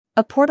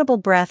A portable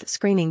breath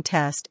screening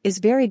test is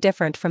very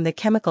different from the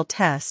chemical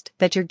test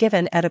that you're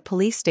given at a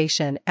police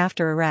station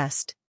after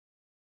arrest.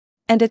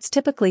 And it's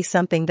typically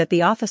something that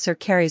the officer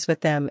carries with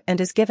them and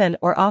is given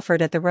or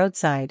offered at the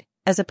roadside,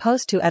 as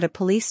opposed to at a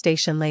police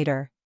station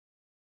later.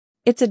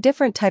 It's a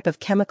different type of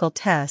chemical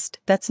test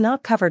that's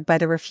not covered by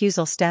the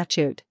refusal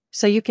statute,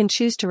 so you can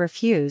choose to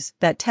refuse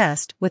that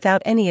test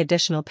without any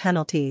additional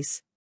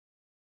penalties.